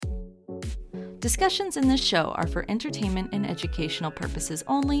Discussions in this show are for entertainment and educational purposes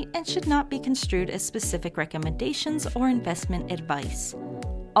only and should not be construed as specific recommendations or investment advice.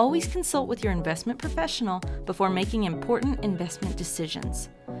 Always consult with your investment professional before making important investment decisions.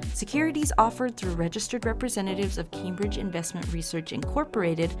 Securities offered through registered representatives of Cambridge Investment Research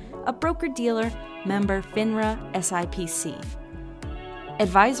Incorporated, a broker-dealer, member FINRA SIPC.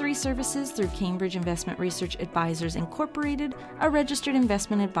 Advisory services through Cambridge Investment Research Advisors Incorporated, a registered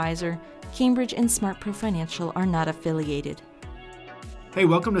investment advisor. Cambridge and SmartPro Financial are not affiliated. Hey,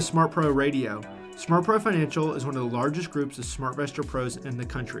 welcome to SmartPro Radio. SmartPro Financial is one of the largest groups of SmartVestor pros in the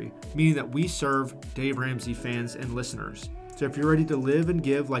country, meaning that we serve Dave Ramsey fans and listeners. So if you're ready to live and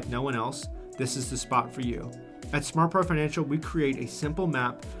give like no one else, this is the spot for you. At SmartPro Financial, we create a simple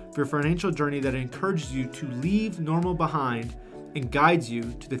map for your financial journey that encourages you to leave normal behind and guides you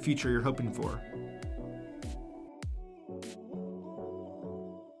to the future you're hoping for.